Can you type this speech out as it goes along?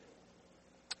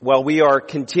Well, we are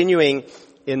continuing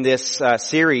in this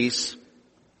series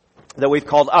that we've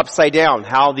called Upside Down,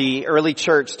 how the early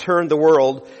church turned the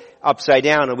world upside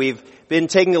down. And we've been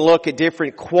taking a look at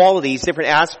different qualities, different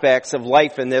aspects of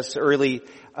life in this early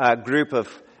group of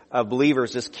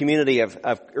believers, this community of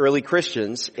early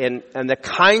Christians, and the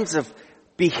kinds of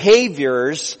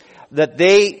behaviors that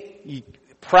they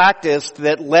practiced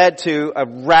that led to a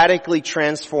radically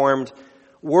transformed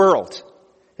world.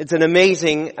 It's an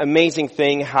amazing, amazing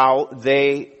thing how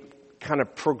they kind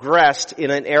of progressed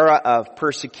in an era of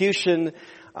persecution,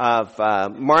 of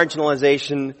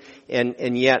marginalization,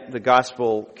 and yet the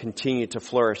gospel continued to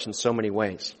flourish in so many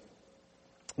ways.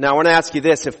 Now I want to ask you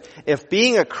this, if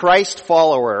being a Christ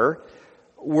follower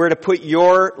were to put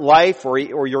your life or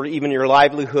even your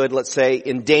livelihood, let's say,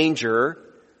 in danger,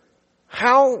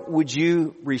 how would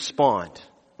you respond?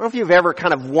 I don't know if you've ever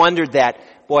kind of wondered that,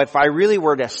 boy, if I really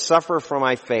were to suffer for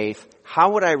my faith,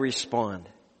 how would I respond?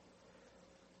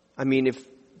 I mean, if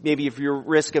you're at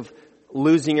risk of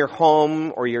losing your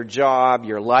home or your job,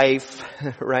 your life,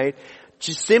 right?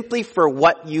 Just simply for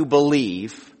what you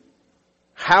believe,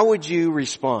 how would you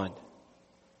respond?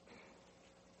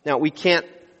 Now, we can't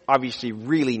obviously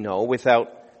really know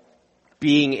without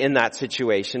being in that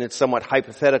situation. It's somewhat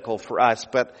hypothetical for us,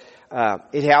 but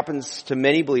it happens to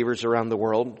many believers around the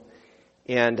world.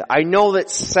 And I know that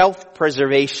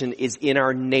self-preservation is in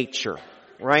our nature,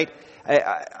 right?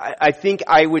 I think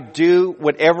I would do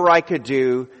whatever I could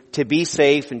do to be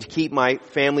safe and to keep my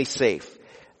family safe.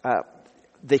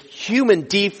 The human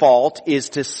default is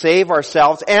to save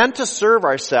ourselves and to serve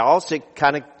ourselves, to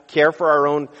kind of care for our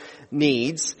own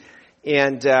needs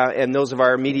and those of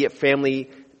our immediate family.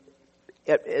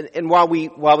 And while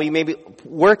we maybe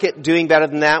work at doing better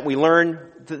than that, we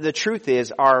learn the truth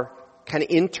is our kind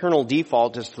of internal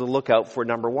default is to look out for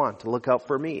number one, to look out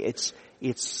for me. It's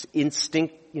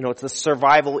instinct, it's the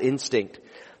survival instinct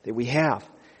that we have.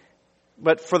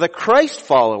 But for the Christ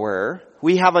follower,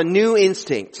 we have a new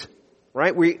instinct,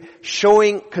 right?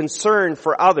 Showing concern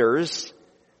for others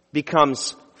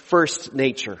becomes first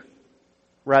nature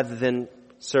rather than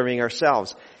serving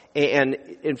ourselves. And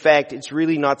in fact, it's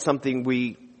really not something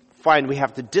we find we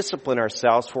have to discipline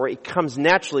ourselves for. It comes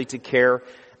naturally to care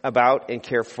about and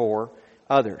care for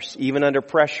others, even under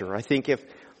pressure. I think if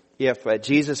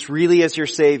Jesus really is your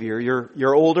Savior,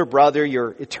 your older brother,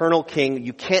 your eternal King,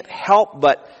 you can't help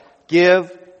but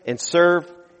give and serve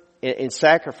and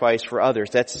sacrifice for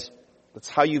others. That's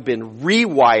how you've been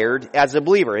rewired as a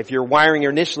believer. If your wiring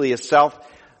initially is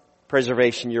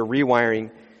self-preservation, your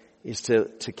rewiring is to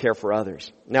care for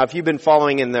others. Now, if you've been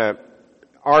following in the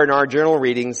R&R journal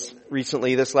readings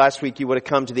recently, this last week, you would have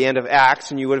come to the end of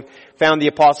Acts and you would have found the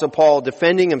Apostle Paul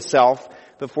defending himself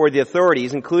before the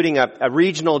authorities, including a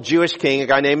regional Jewish king, a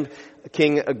guy named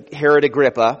King Herod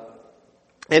Agrippa.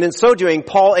 And in so doing,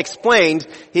 Paul explained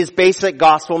his basic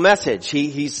gospel message.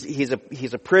 He's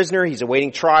a prisoner, he's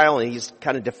awaiting trial, and he's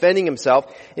kind of defending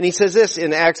himself. And he says this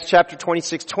in Acts chapter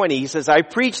 26:20. He says, I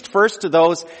preached first to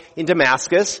those in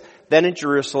Damascus, then in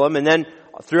Jerusalem, and then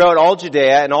throughout all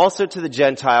Judea, and also to the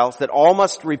Gentiles, that all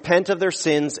must repent of their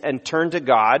sins and turn to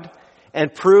God,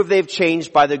 and prove they've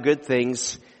changed by the good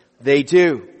things they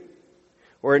do.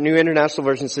 Or a New International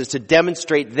Version says to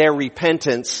demonstrate their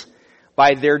repentance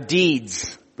by their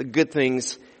deeds, the good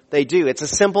things they do. It's a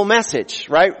simple message,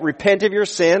 right? Repent of your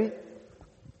sin,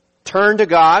 turn to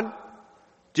God,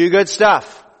 do good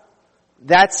stuff.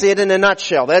 That's it in a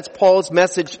nutshell. That's Paul's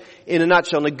message in a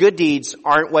nutshell. And the good deeds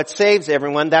aren't what saves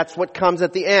everyone. That's what comes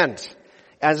at the end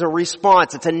as a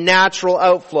response. It's a natural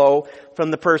outflow from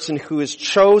the person who is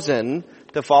chosen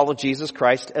to follow Jesus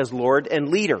Christ as Lord and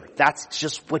leader. That's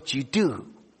just what you do.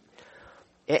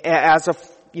 As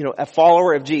a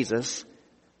follower of Jesus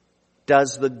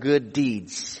does the good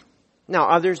deeds. Now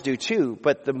others do too,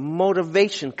 but the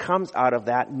motivation comes out of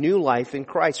that new life in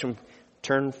Christ, from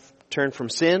turn from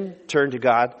sin, turn to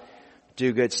God,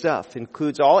 do good stuff.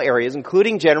 Includes all areas,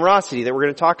 including generosity that we're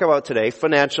going to talk about today,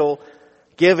 financial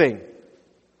giving.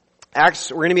 We're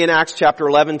going to be in Acts chapter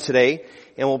 11 today,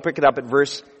 and we'll pick it up at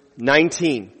verse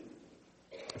 19.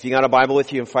 If you got a Bible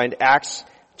with you, and find Acts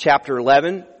chapter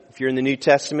 11. If you're in the New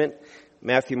Testament,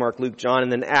 Matthew, Mark, Luke, John,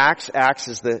 and then Acts. Acts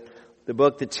is the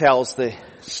book that tells the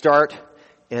start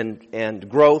and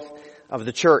growth of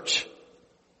the church.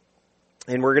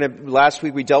 And last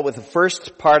week we dealt with the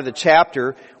first part of the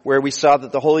chapter where we saw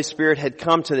that the Holy Spirit had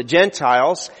come to the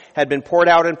Gentiles, had been poured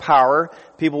out in power.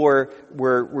 People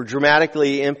were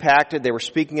dramatically impacted. They were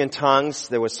speaking in tongues.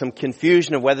 There was some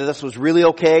confusion of whether this was really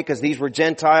okay because these were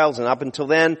Gentiles, and up until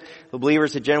then the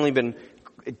believers had generally been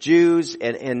Jews,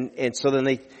 and so then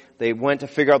They went to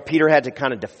figure out, Peter had to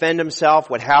kind of defend himself,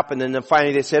 what happened, and then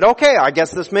finally they said, okay, I guess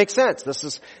this makes sense. This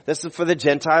is for the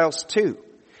Gentiles too.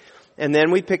 And then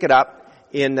we pick it up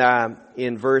in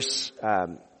verse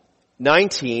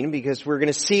 19, because we're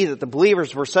going to see that the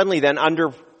believers were suddenly then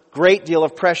under great deal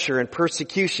of pressure and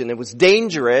persecution. It was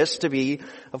dangerous to be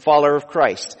a follower of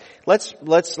Christ. Let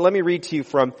me read to you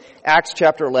from Acts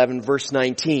chapter 11, verse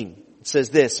 19. It says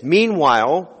this: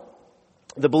 "Meanwhile,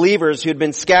 the believers who had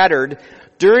been scattered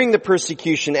during the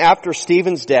persecution after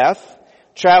Stephen's death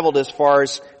traveled as far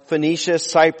as Phoenicia,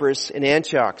 Cyprus, and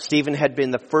Antioch." Stephen had been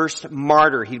the first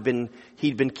martyr. He'd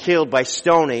been killed by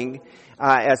stoning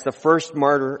as the first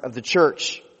martyr of the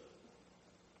church.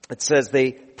 It says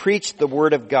they preached the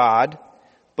word of God,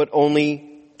 but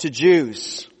only to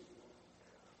Jews.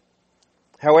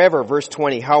 However, verse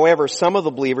 20, "However, some of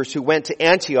the believers who went to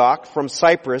Antioch from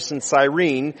Cyprus and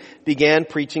Cyrene began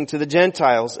preaching to the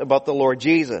Gentiles about the Lord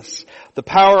Jesus. The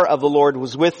power of the Lord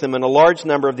was with them, and a large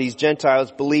number of these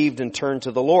Gentiles believed and turned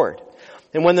to the Lord.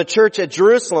 And when the church at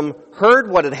Jerusalem heard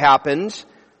what had happened,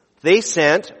 they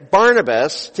sent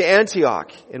Barnabas to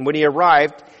Antioch. And when he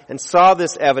arrived and saw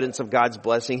this evidence of God's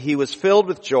blessing, he was filled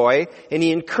with joy, and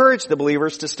he encouraged the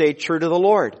believers to stay true to the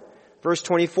Lord." Verse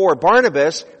 24,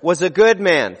 "Barnabas was a good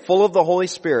man, full of the Holy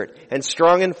Spirit, and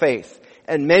strong in faith,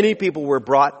 and many people were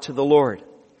brought to the Lord.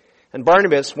 And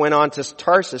Barnabas went on to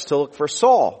Tarsus to look for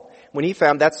Saul. When he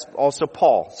found," that's also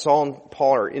Paul. Saul and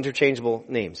Paul are interchangeable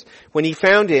names. "When he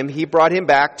found him, he brought him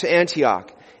back to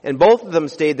Antioch. And both of them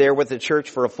stayed there with the church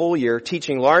for a full year,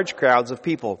 teaching large crowds of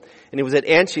people. And it was at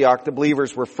Antioch the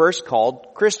believers were first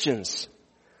called Christians.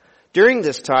 During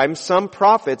this time, some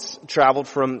prophets traveled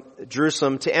from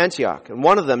Jerusalem to Antioch. And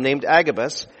one of them, named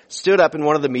Agabus, stood up in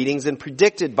one of the meetings and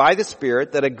predicted by the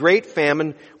Spirit that a great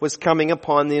famine was coming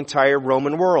upon the entire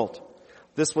Roman world.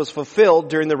 This was fulfilled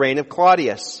during the reign of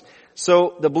Claudius.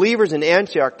 So the believers in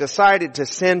Antioch decided to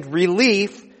send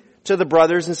relief to the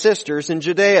brothers and sisters in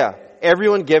Judea,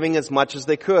 everyone giving as much as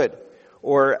they could,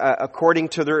 or according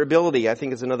to their ability, I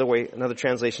think is another way, another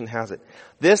translation has it.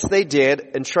 This they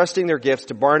did, entrusting their gifts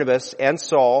to Barnabas and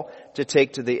Saul to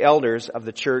take to the elders of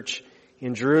the church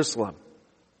in Jerusalem."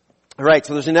 All right,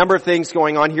 so there's a number of things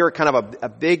going on here, kind of a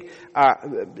big,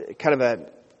 kind of a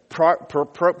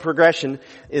progression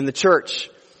in the church.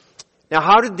 Now,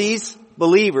 how did these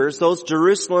believers, those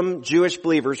Jerusalem Jewish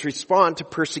believers, respond to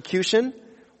persecution?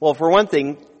 Well, for one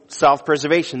thing,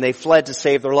 self-preservation. They fled to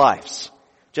save their lives,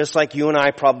 just like you and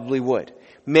I probably would.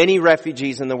 Many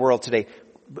refugees in the world today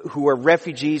who are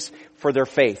refugees for their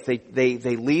faith. They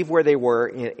leave where they were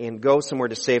and go somewhere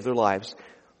to save their lives.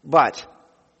 But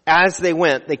as they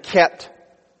went, they kept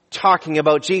talking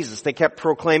about Jesus. They kept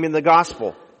proclaiming the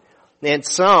gospel. And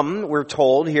some, we're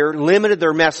told here, limited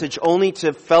their message only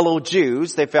to fellow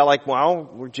Jews. They felt like, well,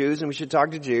 we're Jews and we should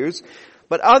talk to Jews.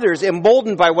 But others,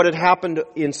 emboldened by what had happened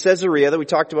in Caesarea that we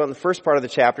talked about in the first part of the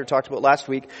chapter, talked about last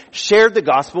week, shared the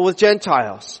gospel with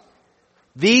Gentiles.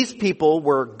 These people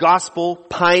were gospel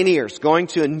pioneers, going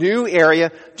to a new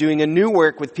area, doing a new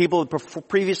work with people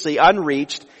previously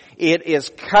unreached. It is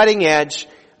cutting edge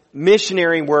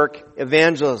missionary work,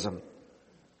 evangelism.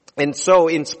 And so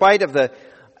in spite of the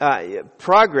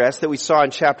progress that we saw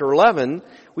in chapter 11,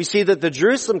 we see that the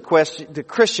Jerusalem the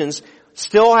Christians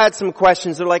still had some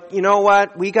questions. They're like, you know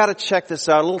what? We got to check this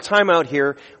out. A little time out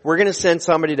here. We're going to send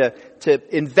somebody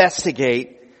to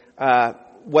investigate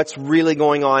what's really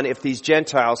going on if these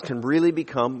Gentiles can really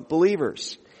become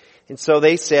believers. And so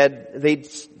they said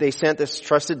they sent this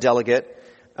trusted delegate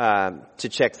to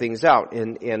check things out,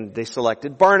 and they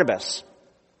selected Barnabas.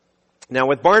 Now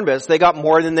with Barnabas, they got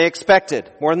more than they expected,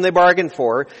 more than they bargained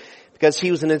for, because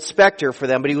he was an inspector for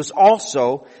them, but he was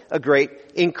also a great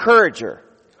encourager.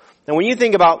 Now when you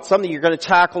think about something you're going to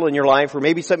tackle in your life, or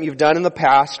maybe something you've done in the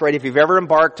past, right? If you've ever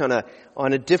embarked on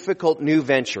a difficult new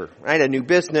venture, right? A new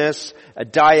business, a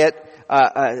diet,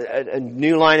 a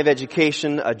new line of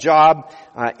education, a job,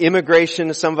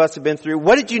 immigration, some of us have been through.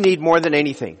 What did you need more than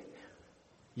anything?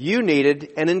 You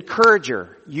needed an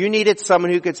encourager. You needed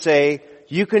someone who could say,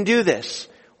 you can do this.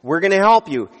 We're going to help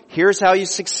you. Here's how you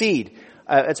succeed.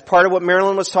 It's part of what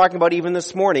Marilyn was talking about even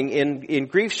this morning in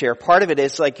Grief Share. Part of it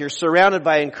is like you're surrounded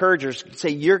by encouragers who say,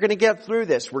 you're going to get through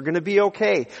this. We're going to be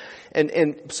okay.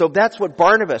 And so that's what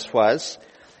Barnabas was.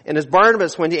 And as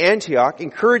Barnabas went to Antioch,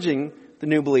 encouraging the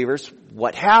new believers,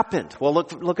 what happened? Well,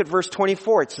 look at verse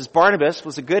 24. It says, Barnabas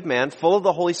was a good man, full of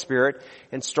the Holy Spirit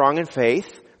and strong in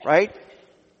faith, right?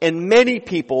 And many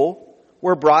people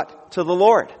were brought to the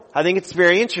Lord. I think it's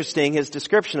very interesting, his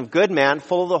description of good man,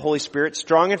 full of the Holy Spirit,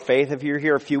 strong in faith. If you were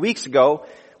here a few weeks ago,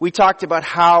 we talked about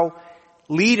how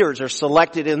leaders are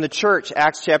selected in the church.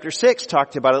 Acts chapter 6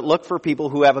 talked about it. Look for people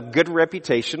who have a good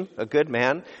reputation, a good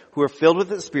man, who are filled with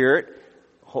the Spirit.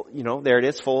 There it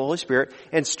is, full of the Holy Spirit,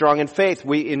 and strong in faith.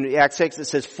 In Acts 6 it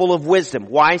says full of wisdom,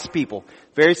 wise people.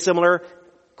 Very similar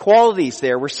qualities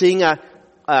there. We're seeing a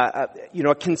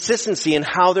consistency in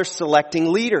how they're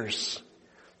selecting leaders.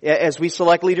 As we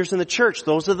select leaders in the church,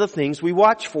 those are the things we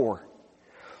watch for.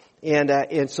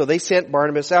 And so they sent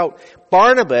Barnabas out.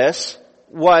 Barnabas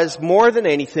was more than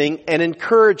anything an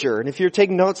encourager. And if you're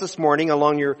taking notes this morning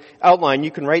along your outline,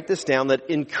 you can write this down, that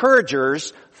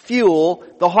encouragers fuel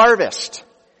the harvest.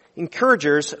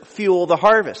 Encouragers fuel the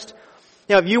harvest.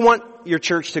 Now, if you want your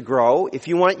church to grow, if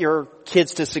you want your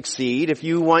kids to succeed, if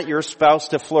you want your spouse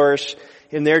to flourish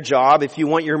in their job, if you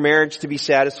want your marriage to be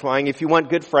satisfying, if you want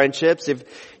good friendships, if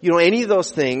any of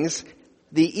those things,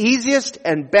 the easiest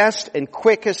and best and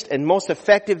quickest and most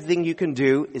effective thing you can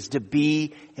do is to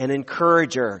be an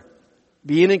encourager.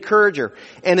 Be an encourager.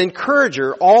 An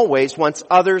encourager always wants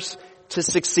others to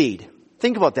succeed.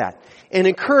 Think about that. An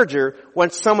encourager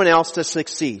wants someone else to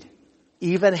succeed,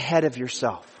 even ahead of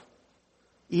yourself.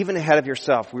 Even ahead of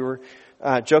yourself. We were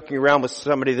joking around with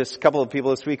couple of people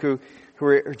this week who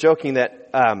were joking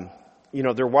that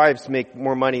their wives make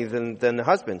more money than the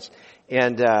husbands,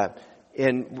 and does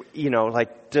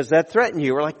that threaten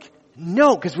you? We're like,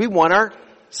 no, because we want our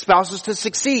spouses to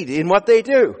succeed in what they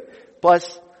do.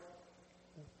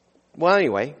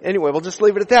 Anyway, we'll just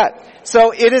leave it at that.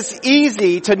 So it is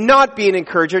easy to not be an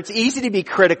encourager. It's easy to be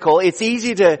critical. It's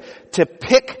easy to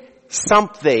pick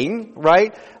something,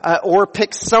 right? Or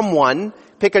pick someone,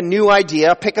 pick a new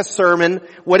idea, pick a sermon,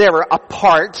 whatever,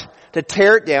 apart, to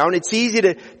tear it down. It's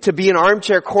easy to be an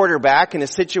armchair quarterback in a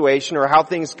situation or how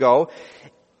things go.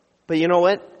 But you know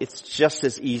what? It's just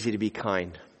as easy to be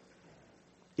kind.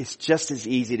 It's just as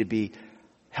easy to be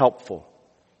helpful.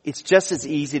 It's just as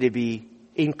easy to be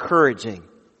encouraging.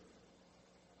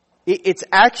 It's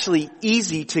actually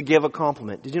easy to give a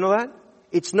compliment. Did you know that?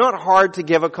 It's not hard to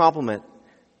give a compliment.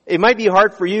 It might be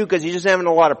hard for you because you just haven't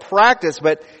a lot of practice,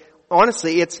 but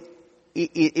honestly, it's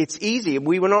easy.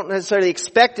 We would not necessarily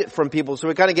expect it from people, so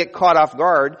we kind of get caught off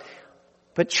guard.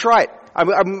 But try it.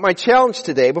 My challenge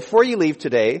today, before you leave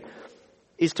today,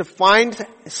 is to find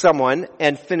someone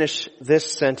and finish this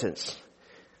sentence.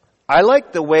 I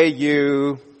like the way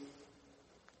you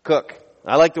cook.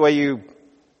 I like the way you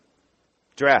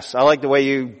dress. I like the way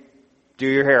you do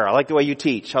your hair. I like the way you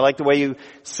teach. I like the way you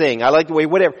sing. I like the way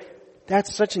whatever.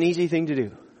 That's such an easy thing to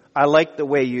do. I like the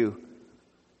way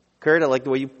Kurt, I like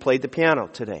the way you played the piano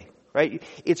today. Right?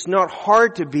 It's not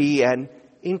hard to be an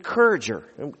encourager.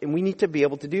 And we need to be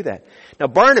able to do that. Now,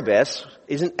 Barnabas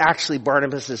isn't actually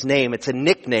Barnabas' name. It's a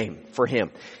nickname for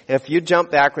him. If you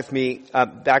jump back with me,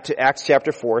 back to Acts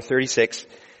chapter 4, 36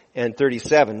 and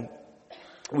 37,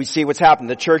 we see what's happened.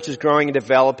 The church is growing and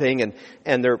developing,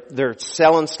 and they're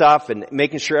selling stuff and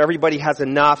making sure everybody has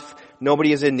enough.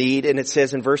 Nobody is in need. And it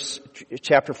says in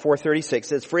chapter 4:36, it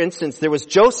says, for instance, there was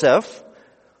Joseph,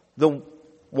 the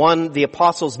one the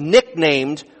apostles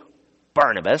nicknamed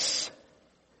Barnabas,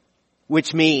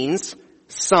 which means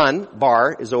son.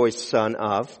 Bar is always son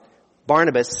of.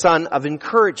 Barnabas, son of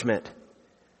encouragement.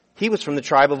 He was from the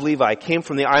tribe of Levi, came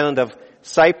from the island of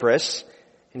Cyprus,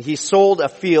 and he sold a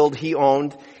field he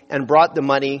owned and brought the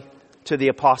money to the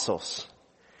apostles.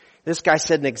 This guy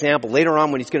set an example. Later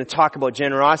on when he's going to talk about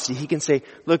generosity, he can say,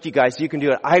 look you guys, you can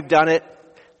do it. I've done it.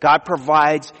 God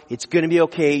provides. It's going to be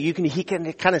okay. He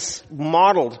can kind of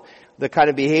modeled the kind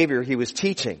of behavior he was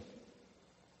teaching.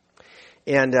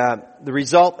 And the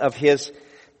result of his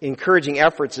encouraging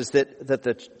efforts is that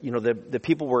the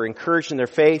people were encouraged in their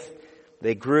faith.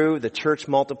 They grew. The church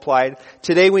multiplied.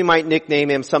 Today we might nickname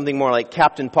him something more like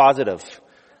Captain Positive.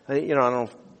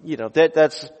 That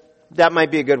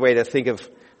might be a good way to think of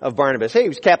Barnabas. Hey, he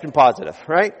was Captain Positive,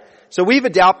 right? So we've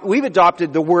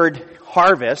adopted the word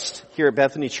harvest here at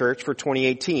Bethany Church for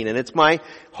 2018, and it's my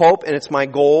hope and it's my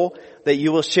goal that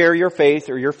you will share your faith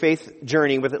or your faith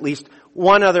journey with at least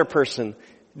one other person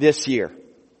this year.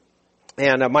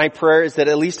 And my prayer is that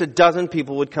at least a dozen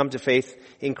people would come to faith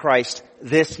in Christ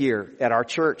this year at our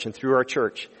church and through our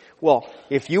church. Well,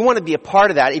 if you want to be a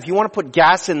part of that, if you want to put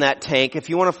gas in that tank, if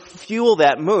you want to fuel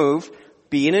that move,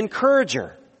 be an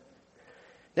encourager.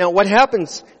 Now, what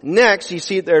happens next, you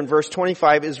see it there in verse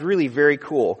 25, is really very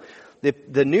cool.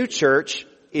 The new church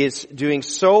is doing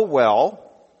so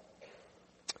well.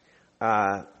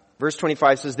 Verse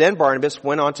 25 says, then Barnabas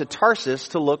went on to Tarsus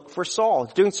to look for Saul.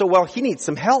 He's doing so well, he needs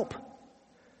some help.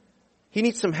 He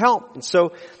needs some help. And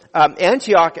so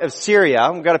Antioch of Syria,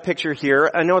 I've got a picture here.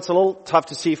 I know it's a little tough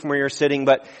to see from where you're sitting,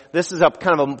 but this is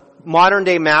kind of a modern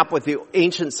day map with the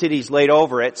ancient cities laid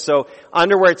over it. So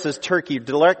under where it says Turkey,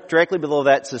 directly below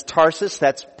that it says Tarsus.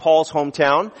 That's Paul's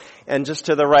hometown. And just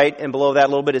to the right and below that a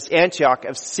little bit is Antioch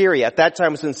of Syria. At that time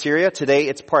it was in Syria. Today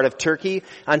it's part of Turkey.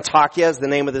 Antakya is the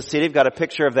name of the city. I've got a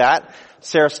picture of that.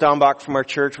 Sarah Staumbach from our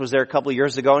church was there a couple of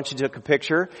years ago and she took a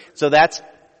picture. So that's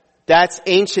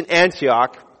ancient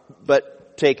Antioch,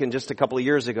 but taken just a couple of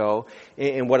years ago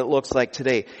in what it looks like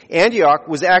today. Antioch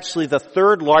was actually the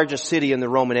third largest city in the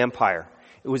Roman Empire.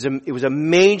 It was a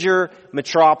major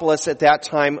metropolis at that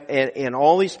time, and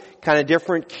all these kind of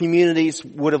different communities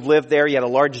would have lived there. You had a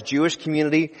large Jewish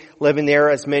community living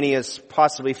there, as many as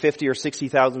possibly 50 or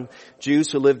 60,000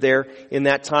 Jews who lived there in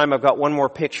that time. I've got one more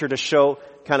picture to show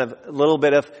kind of a little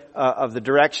bit of the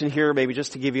direction here, maybe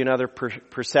just to give you another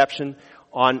perception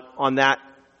on that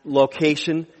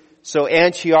location. So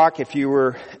Antioch, if you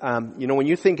were, when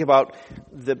you think about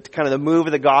the kind of the move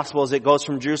of the gospel as it goes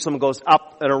from Jerusalem, goes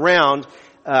up and around,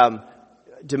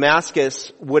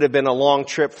 Damascus would have been a long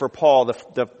trip for Paul,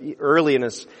 the early in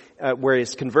his, where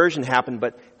his conversion happened,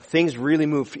 but things really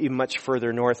moved even much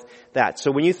further north that.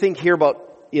 So when you think here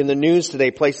about in the news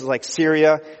today, places like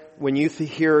Syria, when you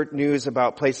hear news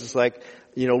about places like,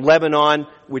 Lebanon,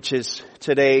 which is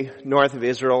today north of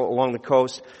Israel along the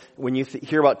coast, when you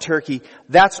hear about Turkey,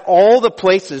 that's all the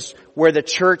places where the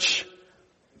church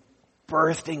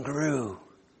birthed and grew.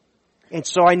 And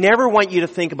so I never want you to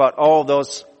think about all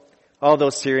those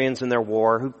Syrians and their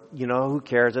war. Who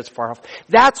cares? It's far off.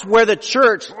 That's where the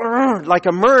church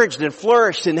emerged and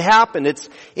flourished and happened. It's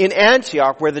in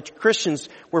Antioch where the Christians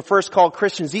were first called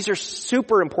Christians. These are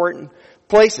super important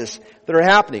places that are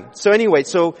happening. So anyway,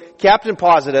 Captain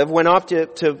Positive went off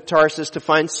to Tarsus to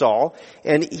find Saul,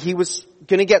 and he was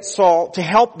going to get Saul to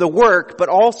help the work, but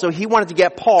also he wanted to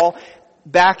get Paul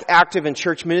back active in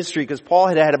church ministry because Paul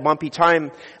had had a bumpy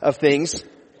time of things.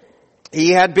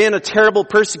 He had been a terrible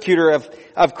persecutor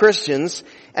of Christians,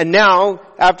 and now,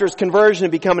 after his conversion,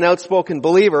 had become an outspoken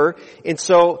believer. And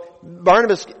so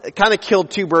Barnabas kind of killed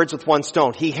two birds with one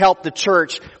stone. He helped the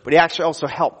church, but he actually also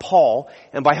helped Paul.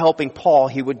 And by helping Paul,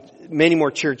 many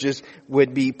more churches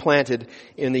would be planted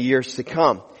in the years to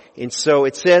come. And so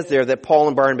it says there that Paul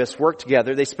and Barnabas worked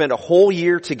together. They spent a whole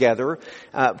year together,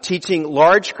 teaching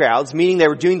large crowds, meaning they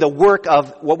were doing the work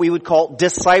of what we would call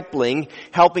discipling,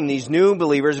 helping these new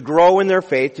believers grow in their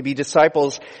faith to be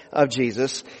disciples of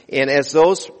Jesus. And as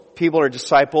those people are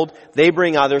discipled, they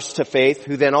bring others to faith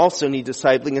who then also need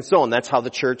discipling and so on. That's how the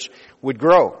church would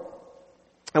grow.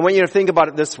 I want you to think about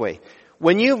it this way.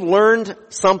 When you've learned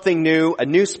something new, a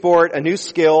new sport, a new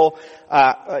skill,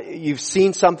 you've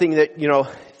seen something that,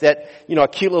 a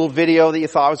cute little video that you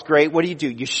thought was great, what do?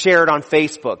 You share it on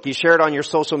Facebook. You share it on your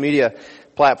social media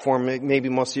platform. Maybe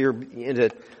most of you are into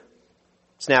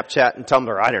Snapchat and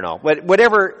Tumblr. I don't know. But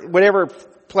whatever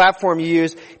platform you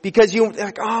use, because you're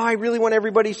like, I really want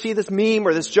everybody to see this meme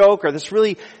or this joke or this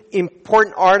really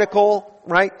important article,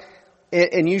 right?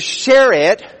 And you share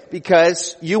it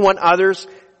because you want others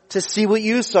to see what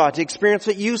you saw, to experience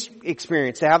what you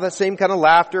experienced, to have that same kind of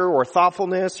laughter or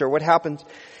thoughtfulness or what happens.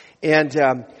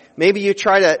 And maybe you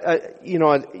tried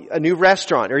a new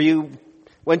restaurant, or you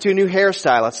went to a new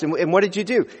hairstylist, and what did you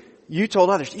do? You told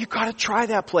others, you gotta try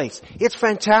that place. It's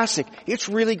fantastic. It's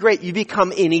really great. You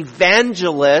become an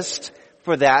evangelist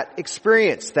for that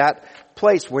experience, that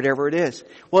place, whatever it is.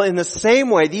 Well, in the same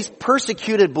way, these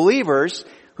persecuted believers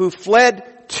who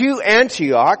fled to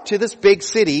Antioch, to this big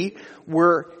city,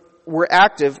 were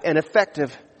active and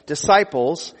effective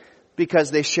disciples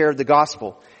because they shared the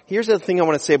gospel. Here's the thing I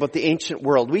want to say about the ancient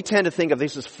world. We tend to think of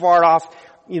this as far off,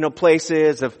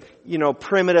 places of,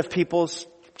 primitive peoples.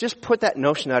 Just put that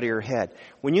notion out of your head.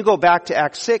 When you go back to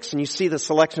Acts 6 and you see the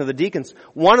selection of the deacons,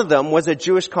 one of them was a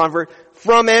Jewish convert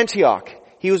from Antioch.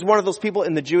 He was one of those people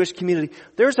in the Jewish community.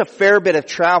 There's a fair bit of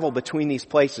travel between these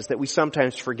places that we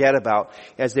sometimes forget about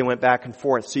as they went back and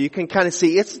forth. So you can kind of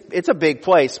see it's a big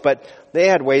place, but they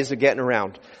had ways of getting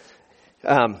around.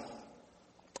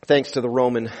 Thanks to the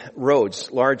Roman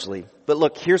roads, largely. But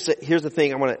look, here's the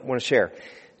thing I want to share.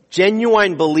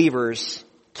 Genuine believers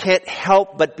can't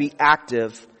help but be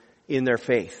active in their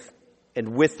faith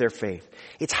and with their faith.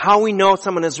 It's how we know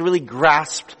someone has really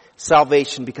grasped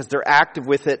salvation, because they're active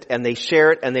with it and they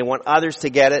share it and they want others to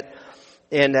get it.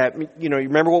 And, you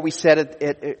remember what we said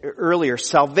earlier.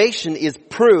 Salvation is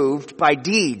proved by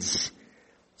deeds.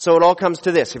 So it all comes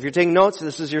to this. If you're taking notes,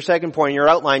 this is your second point in your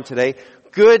outline today.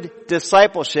 Good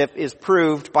discipleship is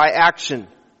proved by action.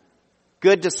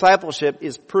 Good discipleship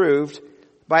is proved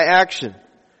by action.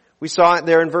 We saw it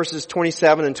there in verses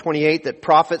 27 and 28 that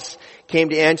prophets came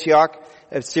to Antioch.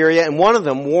 of Syria, and one of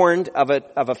them warned of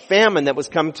a famine that was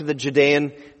coming to the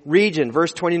Judean region.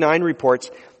 Verse 29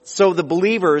 reports, so the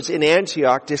believers in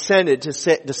Antioch decided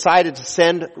to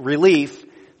send relief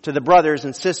to the brothers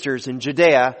and sisters in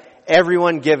Judea,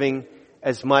 everyone giving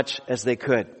as much as they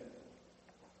could.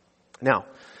 Now,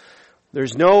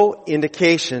 there's no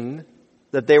indication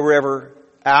that they were ever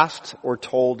asked or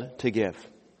told to give.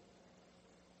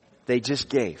 They just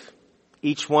gave.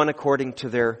 Each one according to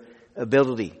their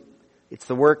ability. It's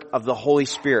the work of the Holy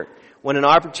Spirit. When an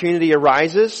opportunity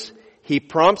arises, He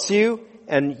prompts you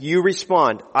and you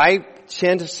respond. I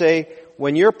tend to say,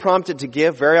 when you're prompted to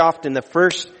give, very often the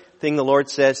first thing the Lord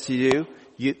says to you,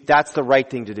 that's the right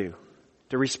thing to do.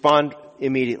 To respond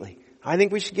immediately. I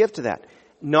think we should give to that.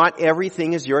 Not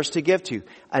everything is yours to give to.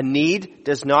 A need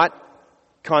does not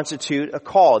constitute a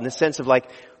call in the sense of like,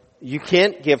 you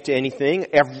can't give to anything,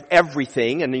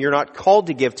 everything, and you're not called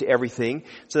to give to everything.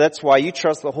 So that's why you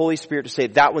trust the Holy Spirit to say,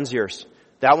 that one's yours.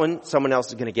 That one, someone else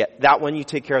is going to get. That one, you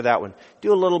take care of that one.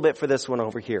 Do a little bit for this one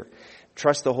over here.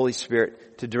 Trust the Holy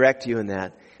Spirit to direct you in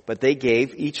that. But they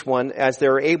gave each one as they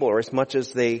were able, or as much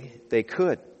as they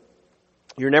could.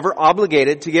 You're never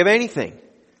obligated to give anything.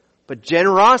 But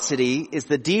generosity is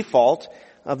the default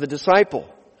of the disciple.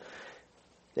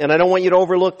 And I don't want you to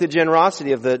overlook the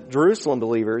generosity of the Jerusalem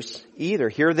believers either.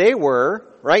 Here they were,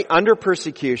 right, under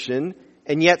persecution,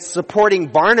 and yet supporting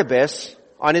Barnabas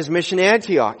on his mission to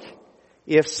Antioch.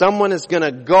 If someone is going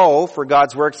to go for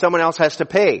God's work, someone else has to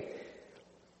pay.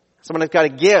 Someone has got to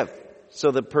give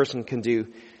so the person can do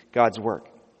God's work.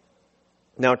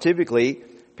 Now, typically,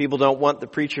 people don't want the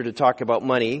preacher to talk about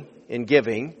money and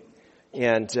giving,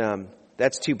 and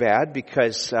that's too bad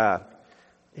because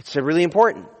it's really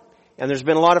important. And there's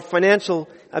been a lot of financial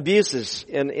abuses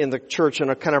in the church on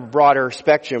a kind of broader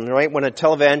spectrum, right? When a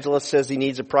televangelist says he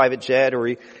needs a private jet or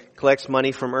he collects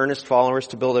money from earnest followers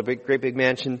to build a great big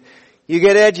mansion, you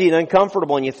get edgy and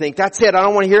uncomfortable and you think, that's it, I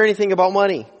don't want to hear anything about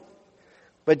money.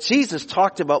 But Jesus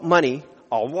talked about money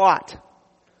a lot.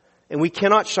 And we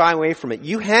cannot shy away from it.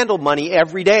 You handle money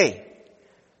every day.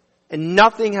 And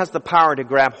nothing has the power to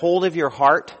grab hold of your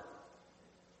heart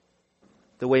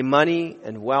the way money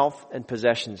and wealth and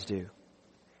possessions do.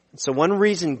 And so one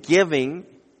reason giving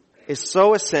is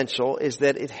so essential is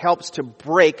that it helps to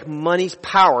break money's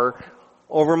power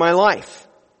over my life.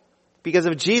 Because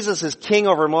if Jesus is king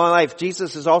over my life,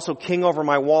 Jesus is also king over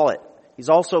my wallet. He's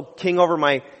also king over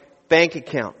my bank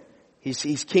account.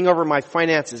 He's king over my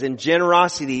finances. And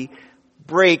generosity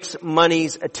breaks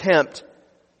money's attempt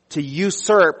to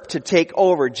usurp, to take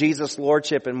over Jesus'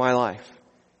 lordship in my life.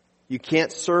 You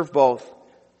can't serve both,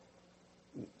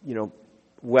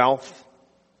 wealth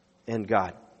and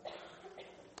God.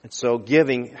 And so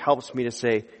giving helps me to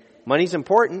say, money's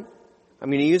important. I'm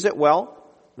going to use it well.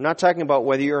 I'm not talking about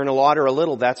whether you earn a lot or a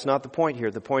little. That's not the point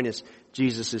here. The point is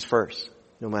Jesus is first,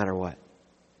 no matter what.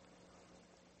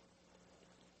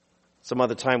 Some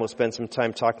other time we'll spend some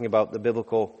time talking about the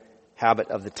biblical habit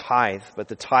of the tithe. But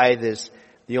the tithe is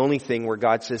the only thing where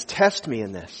God says, test me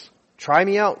in this. Try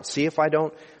me out. See if I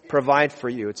don't provide for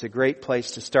you. It's a great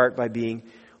place to start by being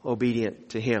obedient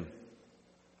to Him.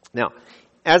 Now,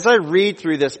 as I read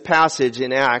through this passage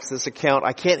in Acts, this account,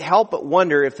 I can't help but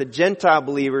wonder if the Gentile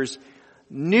believers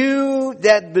knew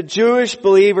that the Jewish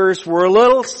believers were a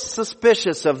little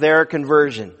suspicious of their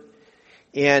conversion.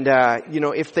 And,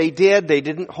 if they did, they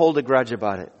didn't hold a grudge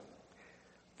about it.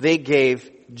 They gave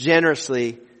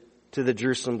generously to the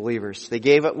Jerusalem believers. They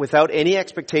gave it without any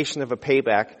expectation of a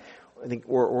payback, I think,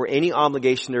 or any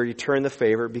obligation to return the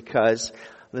favor, because,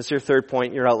 this is your third point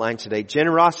in your outline today,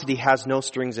 generosity has no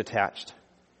strings attached.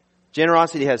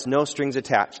 Generosity has no strings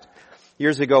attached.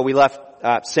 Years ago, we left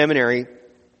seminary,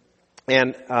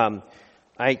 and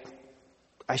I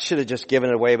should have just given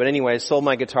it away, but anyway, I sold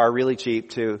my guitar really cheap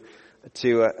to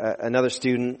another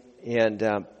student, and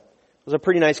it was a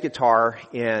pretty nice guitar,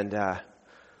 and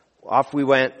off we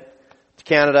went to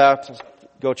Canada to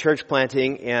go church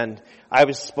planting, and I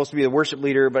was supposed to be the worship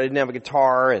leader, but I didn't have a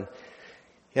guitar, and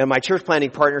my church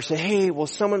planting partner said, hey, will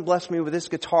someone bless me with this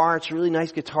guitar? It's a really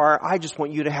nice guitar. I just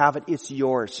want you to have it. It's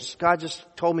yours. God just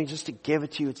told me just to give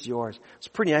it to you. It's yours. It's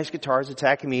a pretty nice guitar. It's a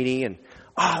Takamine, and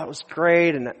it was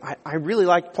great, and I really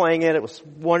liked playing it. It was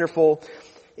wonderful.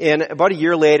 And about a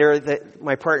year later,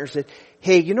 my partner said,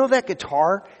 hey, you know that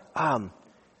guitar?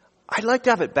 I'd like to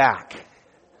have it back.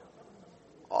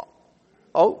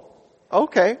 Oh,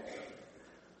 okay.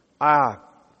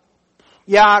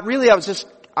 Yeah, really, I was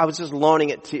just loaning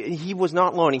it to you. He was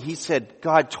not loaning. He said,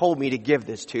 God told me to give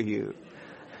this to you.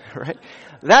 Right?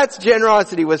 That's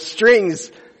generosity with strings,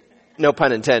 no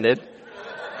pun intended.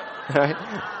 Right?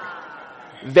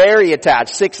 Very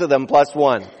attached, 6 of them plus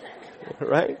 1.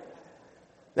 Right?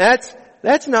 That's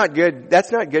not good.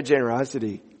 That's not good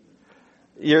generosity.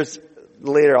 Years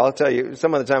later, I'll tell you,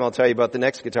 some other time I'll tell you about the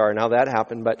next guitar and how that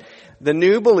happened. But the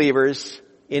new believers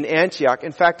in Antioch,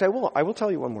 in fact, I will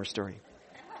tell you one more story.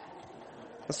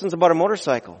 This one's about a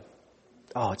motorcycle.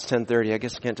 Oh, it's 10:30. I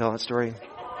guess I can't tell that story.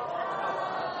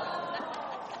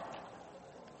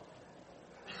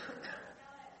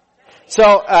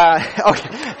 So,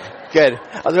 okay, good.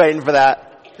 I was waiting for that.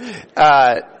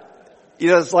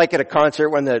 It's like at a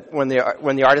concert when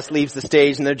the artist leaves the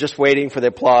stage and they're just waiting for the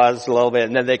applause a little bit,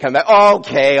 and then they come back. Oh,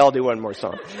 okay, I'll do one more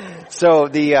song. So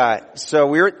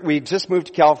we just moved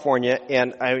to California,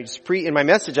 and in my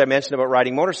message I mentioned about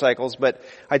riding motorcycles, but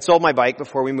I'd sold my bike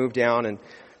before we moved down, and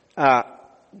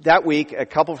that week a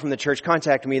couple from the church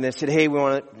contacted me and they said, "Hey, we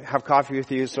want to have coffee with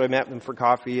you." So I met them for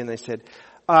coffee, and they said,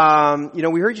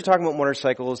 we heard you talking about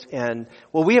motorcycles, and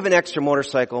well, we have an extra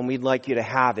motorcycle and we'd like you to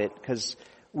have it because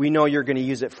we know you're going to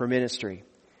use it for ministry.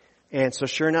 And so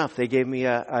sure enough, they gave me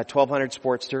a 1200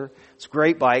 Sportster. It's a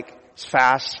great bike. It's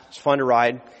fast. It's fun to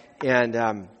ride. And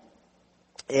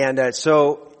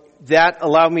so that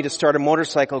allowed me to start a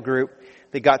motorcycle group.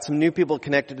 They got some new people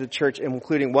connected to the church,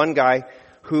 including one guy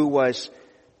who was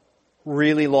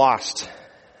really lost.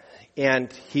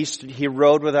 And he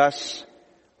rode with us.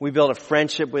 We built a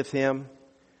friendship with him.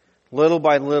 Little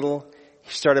by little,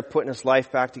 he started putting his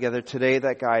life back together. Today,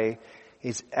 that guy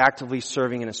is actively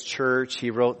serving in his church.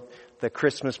 He wrote the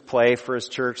Christmas play for his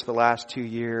church the last 2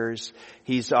 years.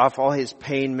 He's off all his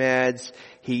pain meds.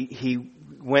 He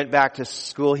went back to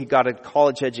school. He got a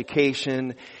college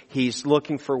education. He's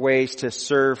looking for ways to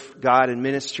serve God in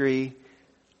ministry,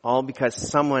 all because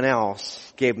someone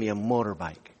else gave me a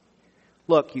motorbike.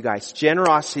 Look, you guys,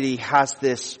 generosity has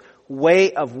this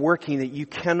way of working that you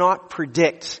cannot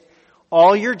predict.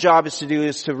 All your job is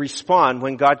to respond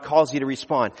when God calls you to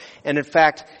respond. And in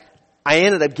fact, I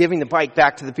ended up giving the bike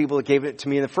back to the people that gave it to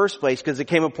me in the first place because it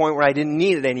came a point where I didn't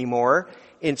need it anymore.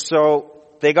 And so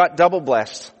they got double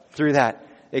blessed through that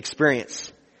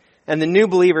experience. And the new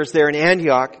believers there in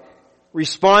Antioch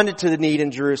responded to the need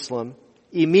in Jerusalem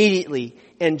immediately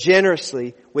and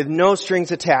generously with no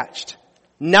strings attached.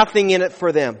 Nothing in it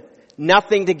for them.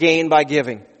 Nothing to gain by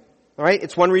giving. All right?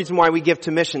 It's one reason why we give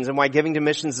to missions and why giving to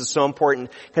missions is so important,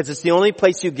 because it's the only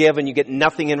place you give and you get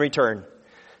nothing in return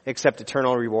except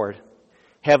eternal reward,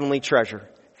 heavenly treasure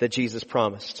that Jesus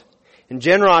promised. And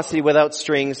generosity without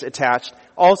strings attached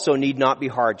also need not be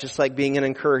hard, just like being an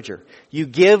encourager. You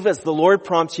give as the Lord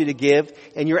prompts you to give,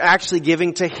 and you're actually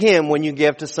giving to Him when you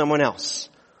give to someone else.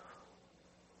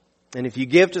 And if you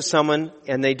give to someone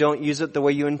and they don't use it the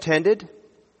way you intended,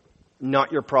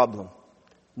 not your problem,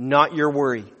 not your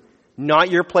worry.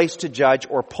 Not your place to judge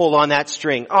or pull on that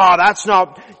string.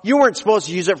 Oh, you weren't supposed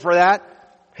to use it for that.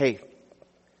 Hey,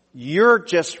 you're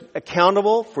just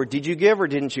accountable for did you give or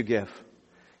didn't you give?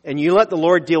 And you let the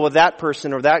Lord deal with that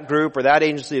person or that group or that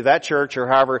agency or that church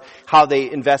or how they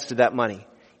invested that money.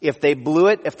 If they blew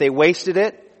it, if they wasted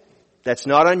it, that's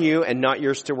not on you and not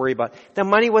yours to worry about. The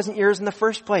money wasn't yours in the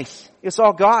first place. It's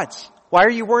all God's. Why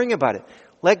are you worrying about it?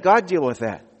 Let God deal with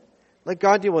that. Let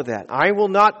God deal with that.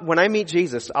 When I meet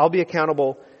Jesus, I'll be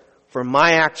accountable for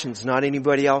my actions, not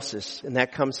anybody else's. And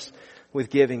that comes with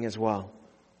giving as well.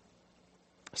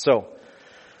 So,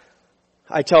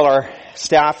 I tell our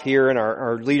staff here and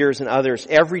our leaders and others,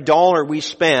 every dollar we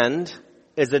spend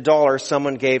is a dollar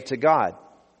someone gave to God.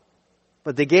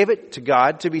 But they gave it to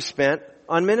God to be spent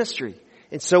on ministry.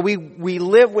 And so we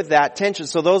live with that tension.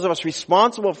 So those of us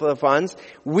responsible for the funds,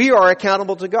 we are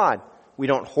accountable to God. We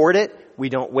don't hoard it. We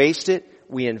don't waste it.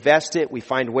 We invest it. We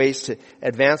find ways to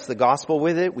advance the gospel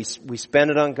with it. We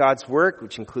spend it on God's work,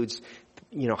 which includes,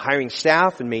 hiring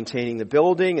staff and maintaining the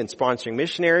building and sponsoring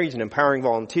missionaries and empowering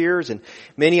volunteers and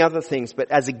many other things.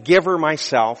 But as a giver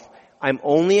myself, I'm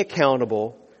only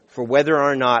accountable for whether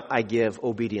or not I give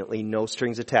obediently, no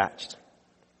strings attached.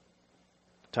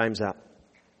 Time's up.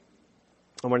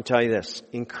 I want to tell you this.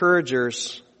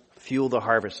 Encouragers fuel the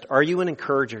harvest. Are you an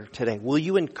encourager today? Will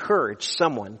you encourage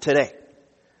someone today?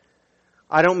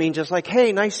 I don't mean just like,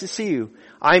 hey, nice to see you.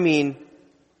 I mean,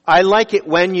 I like it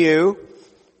when you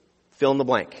fill in the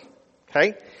blank.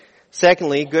 Okay?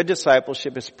 Secondly, good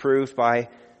discipleship is proved by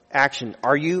action.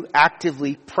 Are you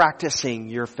actively practicing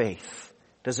your faith?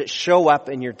 Does it show up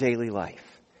in your daily life?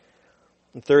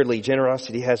 And thirdly,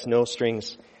 generosity has no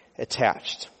strings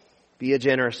attached. Be a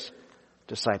generous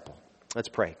disciple. Let's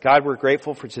pray. God, we're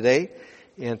grateful for today,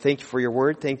 and thank you for your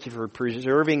word. Thank you for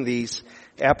preserving these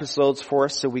episodes for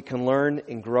us so we can learn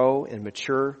and grow and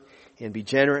mature and be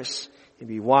generous and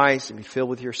be wise and be filled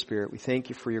with your Spirit. We thank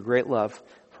you for your great love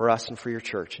for us and for your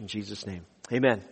church. In Jesus' name, amen.